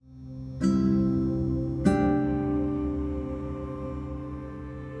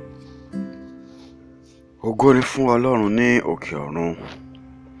Ògo ni fún Ọlọ́run ní òkè ọ̀run.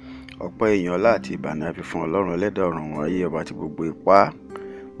 Ọpẹ́ ìyìn ọlá àti ìbà ni a fi fún Ọlọ́run ẹlẹ́dàá ọ̀run wọ̀nyí, ọba tí gbogbo ipá,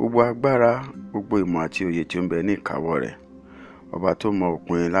 gbogbo agbára, gbogbo ìmọ̀ àti òye tí ó ń bẹ ní ìkáwọ́ rẹ̀. Ọba tó mọ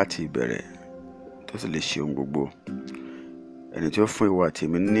òpin láti ìbẹ̀rẹ̀ tó sì lè ṣe ohun gbogbo. Ẹni tí ó fún ìwọ àti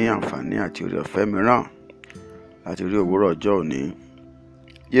èmi ní àǹfààní àti oore ọ̀fẹ́ mìíràn láti rí òwúrọ̀ ọjọ́ òní.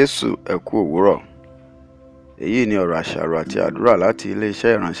 Jésù ẹ kú òwúrọ̀. Èyí ni ọ̀rọ̀ àṣàrò àti àdúrà láti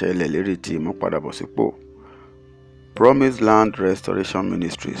ilé-iṣẹ́ ìránṣẹ́ ilẹ̀ lérí ti ìmúpadàbọ̀sípò Promise Land Restoration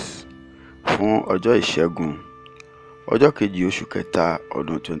Ministries fún ọjọ́ ìṣẹ́gun ọjọ́ kejì oṣù kẹta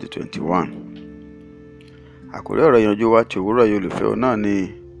ọdún 2021. Àkórí ọ̀rọ̀ ìyànjú wa ti òwúrọ̀ yìí olùfẹ́ náà ni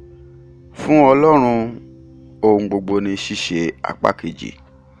fún Ọlọ́run ohun gbogbo ní ṣíṣe apá kejì.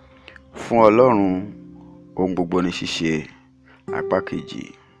 Fún Ọlọ́run ohun gbogbo ní ṣíṣe apá kejì.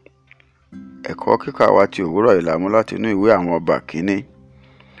 Ẹ̀kọ́ kíkà wa ti òwúrọ̀ yìí la mú láti inú ìwé àwọn ọba kínní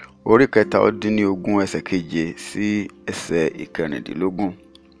orí 17 ẹsẹ̀ keje sí ẹsẹ̀ 19.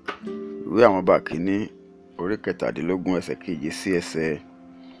 Ìwé àwọn ọba kínní orí 17 ẹsẹ̀ keje sí ẹsẹ̀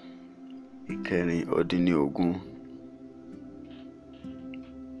 19.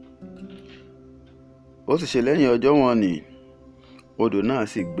 Ó sì ṣe lẹ́yìn ọjọ́ wọn ni odò náà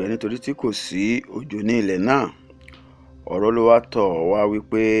sì gbẹ nítorí tí kò sí òjò ní ilẹ̀ náà. Ọ̀rọ̀ Olúwa tọ̀ wá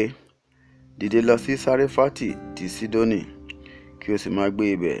wípé, dìde lọ sí Sáréfátì ti Sídónì kí o sì máa gbé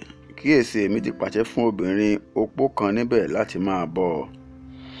ibẹ̀. Kíyèsí, èmi ti pàṣẹ fún obìnrin opó kan níbẹ̀ láti máa bọ́ ọ.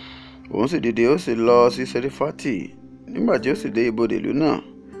 Òun sì dìde ó sì lọ sí Sáréfátì. Nígbà tí ó sì dé ibodè ìlú náà,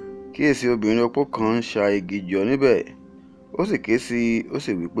 kíyèsí, obìnrin opó kan ń ṣa igi jọ níbẹ̀. Ó sì ké sí i, ó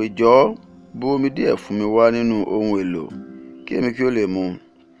sì wí pé, jọ̀ọ́ bu omi díẹ̀ fún mi wá nínú ohun èlò kí èmi kí ó lè mu.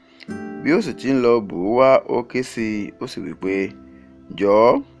 Bí ó sì ti ń lọ bù ú wá, ó ké sí i, ó sì wí pé,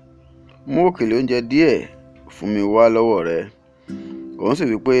 jọ̀ọ́ mú òkèlè oúnjẹ díẹ̀ fún mi wá lọ́wọ́ rẹ. Òun sì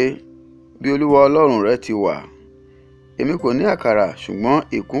wí pé, bí Olúwa Ọlọ́run rẹ ti wà, èmi kò ní àkàrà, ṣùgbọ́n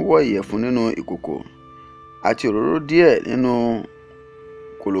ìkúnwọ́ ìyẹ̀fun nínú ìkòkò àti òróró díẹ̀ nínú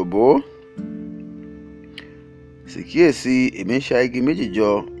kòlòbó. Sì kíyèsí, èmi ń ṣa igi méjì jọ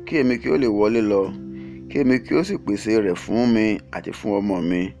kí èmi kí ó lè wọlé lọ, kí èmi kí ó sì pèsè rẹ̀ fún mi àti fún ọmọ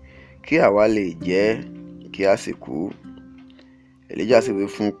mi, kí àwa lè jẹ kí a sì kú. Èlíjà sì wí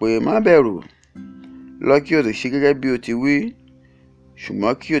fún un pé, má bẹ̀rù, lọ kí o sì ṣe gẹ́gẹ́ bí o ti wí,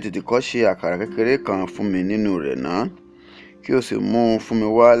 ṣùgbọ́n kí o tètè kọ́ ṣe àkàrà kékeré kan fún mi nínú rẹ̀ náà, kí o sì mú un fún mi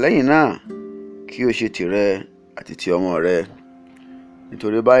wá. Lẹ́yìn náà kí o ṣe tìrẹ àti ti ọmọ rẹ.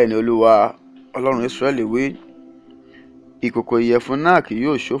 Nítorí báyìí ni Olúwa Ọlọ́run Ísírẹ́lì wí, ìkòkò ìyẹ̀fun náà kì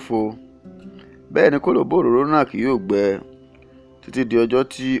yóò ṣófo, bẹ́ẹ̀ ni kòlòbó òróró náà kì yóò gbẹ, títí di ọjọ́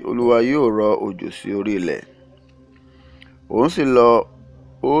tí Olúwa yóò rọ òjò sí orí ilẹ̀. Òun sì lọ,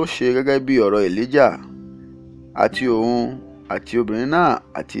 ó ṣe gẹ́gẹ́ bí ọ̀rọ̀ Èlíjà, àti òun àti obìnrin náà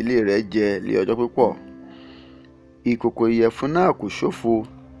àti ilé rẹ̀ jẹ lé ọjọ́ púpọ̀. Ìkòkò ìyẹ̀fun náà kò ṣófo,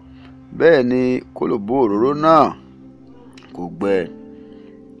 bẹ́ẹ̀ ni kòlòbó òróró náà kò gbẹ,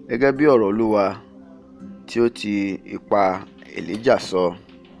 gẹ́gẹ́ bí ọ̀rọ̀ Olúwa tí ó ti ipa Èlíjà sọ.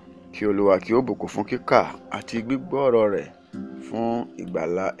 Kí Olúwa kí ó bùkún fún kíkà àti gbígbọ́ ọ̀rọ̀ rẹ̀ fún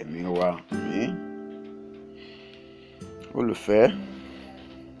ìgbàlà ẹ̀mí wa. Àmín. Olùfẹ́,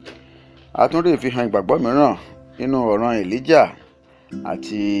 a tún rí ìfihàn ìgbàgbọ́ mìíràn nínú ọ̀ràn Èlíjà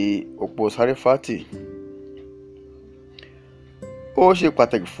àti opó Sáréfátì. Ó ṣe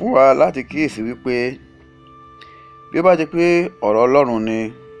pàtàkì fún wa láti kíyèsí wípé bí ó bá jẹ́ pé ọ̀rọ̀ Ọlọ́run ni,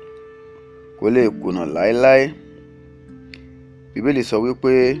 kò lè kùnà láéláé. Bíbélì sọ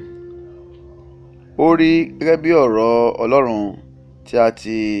wípé ó rí gẹ́gẹ́ bí ọ̀rọ̀ Ọlọ́run tí a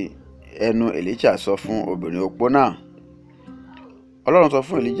ti ẹnu Èlíjà sọ fún obìnrin opó náà. Ọlọ́run sọ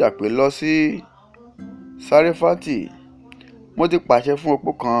fún Èlíjà pé, lọ sí Sáréfátì, mo ti pàṣẹ fún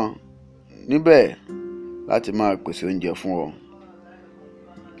opó kan níbẹ̀ láti máa pèsè oúnjẹ fún ọ.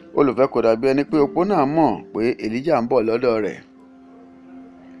 Olùfẹ́, kò dàbí ẹni pé opó náà mọ̀ pé Èlíjà ń bọ̀ lọ́dọ̀ rẹ̀.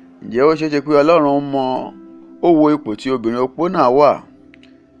 Ǹjẹ́ ó ṣeéṣe pé Ọlọ́run ó wo ipò tí obìnrin opó náà wà,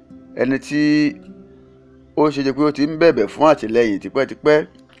 ẹni tí ó ṣeéṣe pé ó ti ń bẹ̀bẹ̀ fún àtìlẹ́yìn tipẹ́tipẹ́,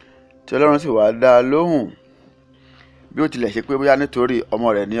 tí Ọlọ́run sì wá dá a lóhùn, bí ó tilẹ̀ ṣe pé bóyá nítorí ọmọ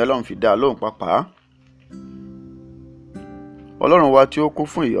rẹ̀ ni Ọlọ́run fi dá a lóhùn pàápàá. Ọlọ́run wa tí ó kún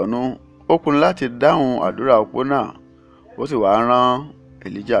fún ìyọ́nú, ó pinnu láti dáhùn àdúrà opó náà, ó sì wá rán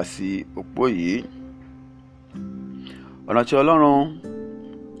Èlíjà sí opó yìí. Ọ̀rọ̀ tí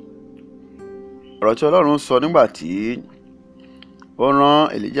Ọlọ́run sọ nígbà tí ó rán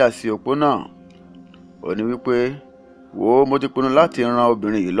Èlíjà sí opó náà, ó ní wípé, wò ó, mo ti pinnu láti ran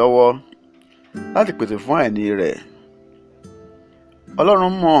obìnrin yìí lọ́wọ́ láti pèsè fún àìní rẹ̀.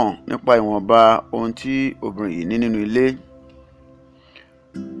 Ọlọ́run mọ̀ nípa ìwọ̀nba ohun tí obìnrin yìí ní nínú ilé.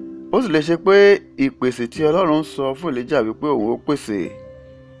 ó sì lè ṣe pé ìpèsè tí Ọlọ́run sọ fún Èlíjà wípé òun ó pèsè,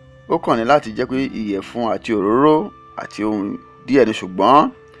 ó kàn ní láti jẹ́ pé ìyẹ̀fun àti òróró àti ohun díẹ̀ ni, ṣùgbọ́n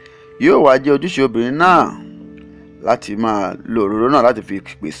yóò wá jẹ́ ojúṣe obìnrin náà láti máa lo òróró náà láti fi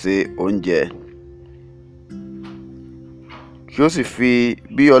pèsè oúnjẹ, kí ó sì fi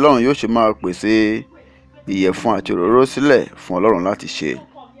bí Ọlọ́run yóò ṣe máa pèsè ìyẹ̀fun àti òróró sílẹ̀ fún Ọlọ́run láti ṣe.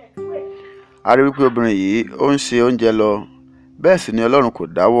 A rí wípé obìnrin yìí ó ń ṣe oúnjẹ lọ, bẹ́ẹ̀ sì ni Ọlọ́run kò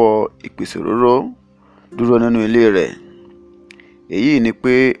dáwọ́ ìpèsè òróró dúró nínú ilé rẹ̀. Èyí ni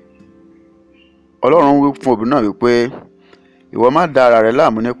pé Ọlọ́run wí fún obìnrin náà wípé ìwọ má dá ara rẹ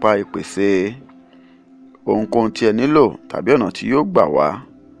láàmú nípa ìpèsè ohunkóhun tí ẹ nílò tàbí ọ̀nà tí yóò gbà wá,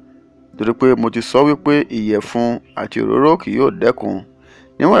 torí pé mo ti sọ wípé ìyẹ̀fun àti òróró kì yóò dẹ́kun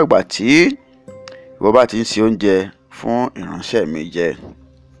níwọ̀n ìgbà tí ìwọ bá ti ń ṣe oúnjẹ fún ìránṣẹ́ mi jẹ.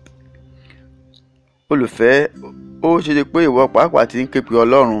 Olùfẹ́, ó ṣeé pé ìwọ pàápàá ti ń ké pe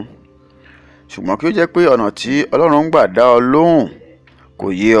Ọlọ́run, ṣùgbọ́n kí ó jẹ́ pé ọ̀nà tí Ọlọ́run ń gbà dá ọ lóhùn kò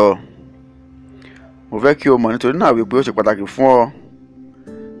yé ọ. Mo fẹ́ kí o mọ̀ nítorí náà wípé ó ṣe pàtàkì fún ọ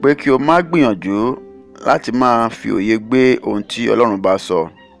pé kí o má gbìyànjú láti máa fi òye gbé ohun tí Ọlọ́run bá sọ,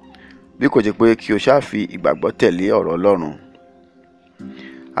 bí kò jẹ́ pé kí o ṣáà fi ìgbàgbọ́ tẹ̀lé ọ̀rọ̀ Ọlọ́run.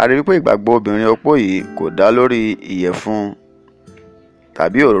 A rí wípé ìgbàgbọ́ obìnrin opó yìí kò dá lórí ìyẹ̀fun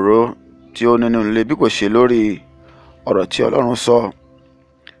tàbí òróró tí ó nínú ilé, bí kò ṣe lórí ọ̀rọ̀ tí Ọlọ́run sọ.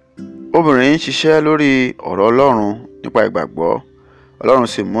 Obìnrin ń ṣiṣẹ́ lórí ọ̀rọ̀ Ọlọ́run nípa ìgbàgbọ́, Ọlọ́run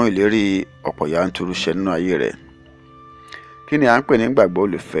sì mú ìlérí ọ̀pọ̀ yanturu ṣẹ nínú ayé rẹ̀. Kí ni à ń pè ní ìgbàgbọ́,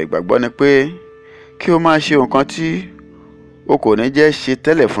 olùfẹ́? Ìgbàgbọ́ ni pé kí o máa ṣe nǹkan tí o kò ní jẹ́ ṣe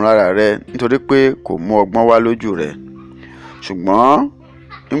tẹ́lẹ̀ fúnra rẹ nítorí pé kò mú ọgbọ́n wá lójú rẹ, ṣùgbọ́n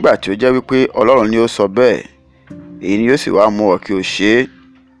nígbà tí ó jẹ́ wípé Ọlọ́run ni ó sọ bẹ́ẹ̀, èyí ni yóò sì wá mú ọ kí o ṣe é.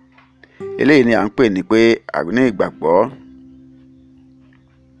 Eléyìí ni à ń pè ní pé àní ìgbàgbọ́.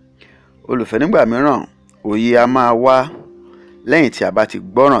 Olùfẹ́, nígbà mìíràn òye a máa wá lẹ́yìn tí a bá ti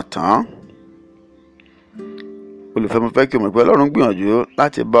gbọ́ràn tán. Olùfẹ́, mo fẹ́ kí o mọ̀ pé Ọlọ́run gbìyànjú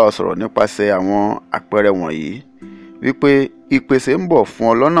láti bá ọ sọ̀rọ̀ nípasẹ̀ àwọn àpẹẹrẹ wọ̀nyí wípé ìpèsè ń bọ̀ fún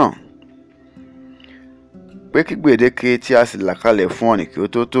ọ lọ́nà, pé kí gbèdéke tí a sì là kalẹ̀ fún ọ ní kí ó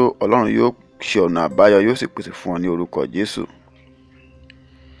tó, Ọlọ́run yóò ṣe ọ̀nà àbáyọ, yóò sì pèsè fún ọ ní orúkọ Jésù.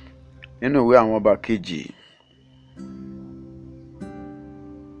 Nínú ìwé àwọn ọba kejì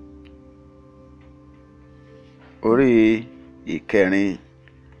orí ìkẹrin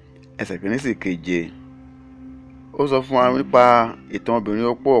ẹsẹ̀ kìíní sí keje, ó sọ fún wa nípa ìtàn obìnrin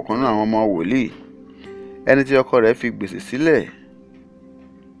opó, ọ̀kan nínú àwọn ọmọ wòlíì, ẹni tí ọkọ rẹ̀ fi gbèsè sílẹ̀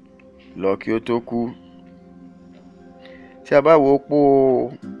lọ kí ó tó kú. Tí a bá wo opó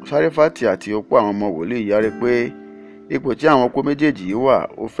Sáréfátì àti opó àwọn ọmọ wòlíì, a rí pé ipò tí àwọn opó méjèèjì yìí wà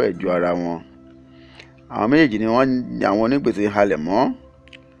ó fẹ́ ju ara wọn. Àwọn méjèèjì ni wọ́n àwọn onígbèsè halẹ̀ mọ́.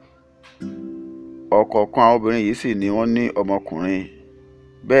 Ọ̀kọ̀ọ̀kan àwọn obìnrin yìí sì ni wọ́n ní ọmọkùnrin,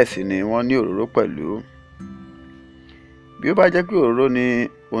 bẹ́ẹ̀ sì ni wọ́n ní òróró pẹ̀lú. Bí ó bá jẹ́ pé òróró ni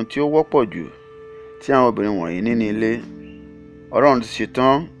ohun tí ó wọ́pọ̀ jù tí àwọn obìnrin wọ̀nyí ní ní ilé, Ọlọ́run ti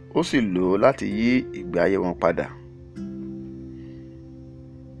ṣetán, ó sì lò ó láti yí ìgbé ayé wọn padà.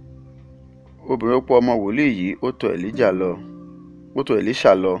 Obìnrin opó ọmọ wòlíì yìí ó tọ̀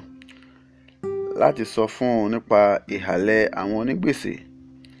Èlíṣà lọ láti sọ fún un nípa ìhàlẹ̀ àwọn onígbèsè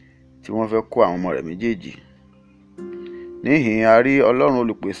tí wọ́n fẹ́ kó àwọn ọmọ rẹ̀ méjèèjì. Níhìn a rí Ọlọ́run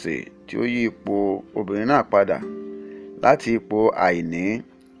olùpèsè tí ó yí ipò obìnrin náà padà láti ipò àìní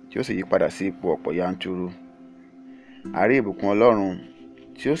tí ó sì yí padà sí ipò ọ̀pọ̀ yanturu. A rí ìbùkún Ọlọ́run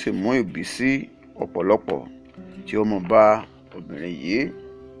tí ó sì mú ìbísí ọ̀pọ̀lọpọ̀ tí ó mú bá obìnrin yìí.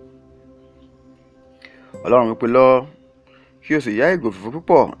 Ọlọ́run wípé lọ kí o sì yá ìgò fùfú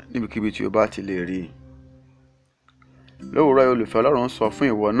púpọ̀ níbikíbi tí o bá ti lè rí. Lówùúrọ̀ yìí, olùfẹ́, Ọlọ́run sọ fún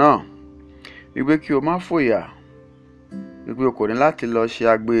ìwọ náà wípé kí o má fòyà, wípé o kò ní láti lọ ṣe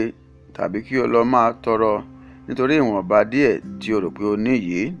agbe tàbí kí o lọ máa tọrọ nítorí ìwọ̀nba díẹ̀ tí o rò pé o ní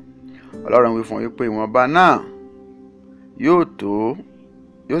yìí. Ọlọ́run wí fún ọ wípé ìwọ̀nba náà yóò tó,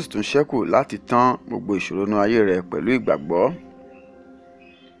 yóò sì tún ṣẹ́kù láti tán gbogbo ìṣòro inú ayé rẹ pẹ̀lú ìgbàgbọ́.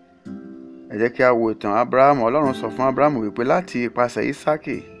 Ẹ jẹ́ kí a wo ìtàn Ábúráhámù. Ọlọ́run sọ fún Ábúráhámù wípé láti ipasẹ̀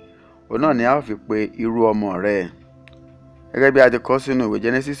Ísákì, òun náà ni a ó fi pe irú ọmọ rẹ, gẹ́gẹ́ bí a ti kọ sínú ìwé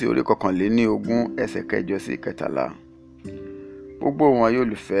Jẹ́nẹ́sísì orí 21 ẹsẹ̀ 8 sí 13. Gbogbo wọn,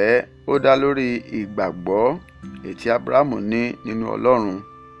 olùfẹ́, ó dá lórí ìgbàgbọ́ èyí tí Ábúráhámù ní nínú Ọlọ́run.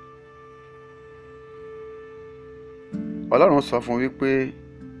 Ọlọ́run sọ fún wípé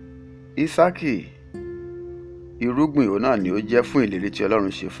Ísákì irúgbìn òun náà ni ó jẹ́ fún ìlérí tí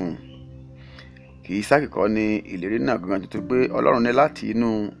Ọlọ́run ṣe fún un. Kì Ísákì kọ́ ni ìlérí náà gangan, tó pé Ọlọ́run ní láti inú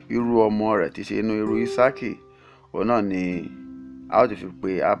irú ọmọ rẹ̀ tí ṣe inú irú Ísákì, òun náà ni a ó ti fi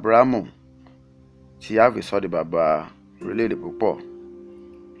pe Ábúráhámù tí a fi sọ di bàbá orílẹ̀-èdè púpọ̀.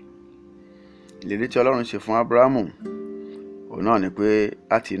 Ìlérí tí Ọlọ́run ṣe fún Ábúráhámù òun náà ni pé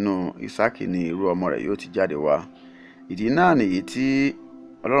láti inú Ísákì ni irú ọmọ rẹ̀ yóò ti jáde wá. Ìdí náà nìyí tí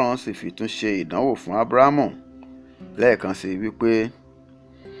Ọlọ́run sì fi tún ṣe ìdánwò fún Ábúráhámù lẹ́ẹ̀kan sí wípé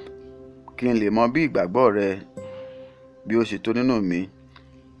kí n lè mọ bí ìgbàgbọ́ rẹ bí ó ṣe tó nínú mi.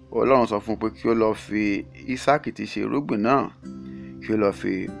 Ọlọ́run sọ fún un pé kí ó lọ fi Ísákì tí ṣe irúgbìn náà kí ó lọ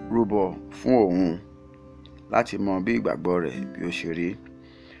fi rúbọ fún òun láti mọ bí ìgbàgbọ́ rẹ̀ bí ó ṣe rí.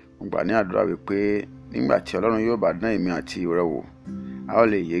 Mo gbà ní àdúrà wípé nígbà tí Ọlọ́run yóò bá dán èmi àti rẹ wò, a ó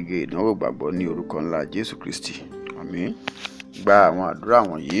lè yege ìdánwò ìgbàgbọ́ ní orúkọ ńlá Jésù Kristi. Àmín. Gba àwọn àdúrà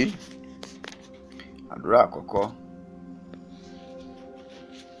wọ̀nyí. Àdúrà àkọ́kọ́.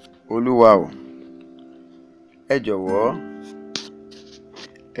 Olúwa o, ẹ jọ̀wọ́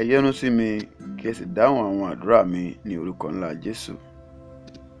ẹ yọ́nú sí mi kí ẹ sì dáhùn àwọn àdúrà mi ní orúkọ ńlá Jésù.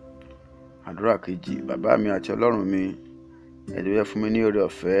 Àdúrà kejì. Bàbá mi àti Ọlọ́run mi, ẹ jọ̀wọ́ fún mi ní oore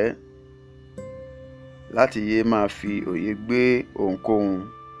ọ̀fẹ́ láti yé máa fi òye gbé ohunkóhun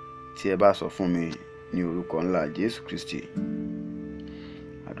tí ẹ bá sọ fún mi ní orúkọ ńlá Jésù Kristi.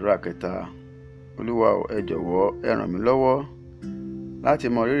 Àdúrà kẹta. Olúwa o, ẹ jọ̀wọ́ ẹ ràn mí lọ́wọ́ láti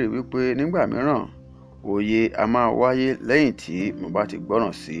mọ rírì wípé nígbà mìíràn òye a máa wáyé lẹ́yìn tí mo bá ti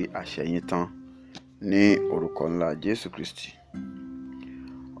gbọ́ràn sí àṣẹ yín tán ní orúkọ ńlá Jésù Kristi.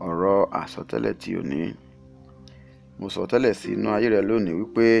 Ọ̀rọ̀ àsọtẹ́lẹ̀ tí òní. Mo sọ tẹ́lẹ̀ sí inú ayé rẹ lónìí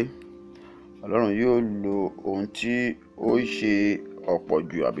wípé Ọlọ́run yóò lo ohun tí ó ṣe ọ̀pọ̀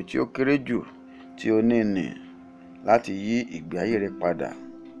jù àbí tí ó kéré jù tí ó ní nì láti yí ìgbé ayé rẹ padà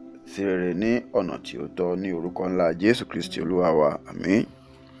sí rere ní ọ̀nà tí ó tọ́ ní orúkọ ńlá Jésù Kristi Olúwa wa. Àmín.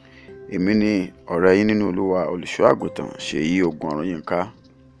 Èmi ni ọ̀rẹ́ yín nínú Olúwa, olùṣọ́ àgùntàn Ṣèyí Ògùnọ̀rúnyìnká.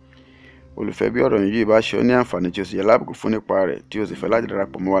 Olùfẹ́, bí ọ̀rọ̀ yìí bá ṣe ọ́ ní àǹfààní tí o sì yẹ lábùkún fún nípa rẹ̀, tí o sì fẹ́ láti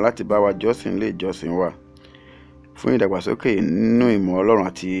darapọ̀ mọ́ wa láti bá wa jọ́sìn ilé ìjọsìn wa fún ìdàgbàsókè nínú ìmọ̀ Ọlọ́run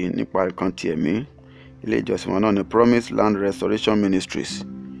àti nípa nǹkan ti ẹ̀mí, ilé ìjọsìn wa náà ni Promise Land Restoration Ministries,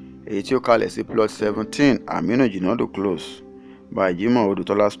 èyí tí ó kalẹ̀ sí plot 17 Aminu Jinadu Close by Jimoh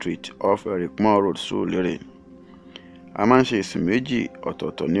Odutola Street off Erikmor Road, Surulere. A máa ń ṣe ìsìn méjì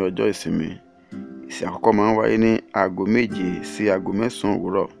ọ̀tọ̀ọ̀tọ̀ ní ọjọ́ ìsinmi. Ìsìn àkọ́kọ́ máa ń wáyé ní aago 7 sí aago 9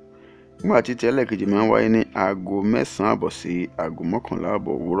 òwúrọ̀, nígbà tí ti ẹlẹ́ẹ̀kejì máa ń wáyé ní aago 9 sí aago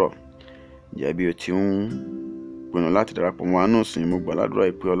 11 òwúrọ̀. Ǹjẹ́ bí o ti ń pinnu láti darapọ̀ mọ́ wa nínú ìsìn, mo gbà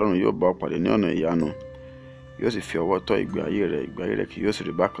ládùúrà pé Ọlọ́run yóò bá ọ pàdé ní ọ̀nà ìyanu, yóò sì fi ọwọ́ tọ́ ìgbé ayé rẹ kì yóò sì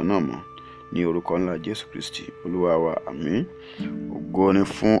rí bákan náà mọ́ ní orúkọ ńlá Jésù Kristi Olúwa wa. Àmín. Ògo ni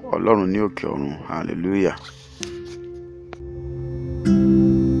fún Ọlọ́run ní òkè ọ̀run. Hallelujah.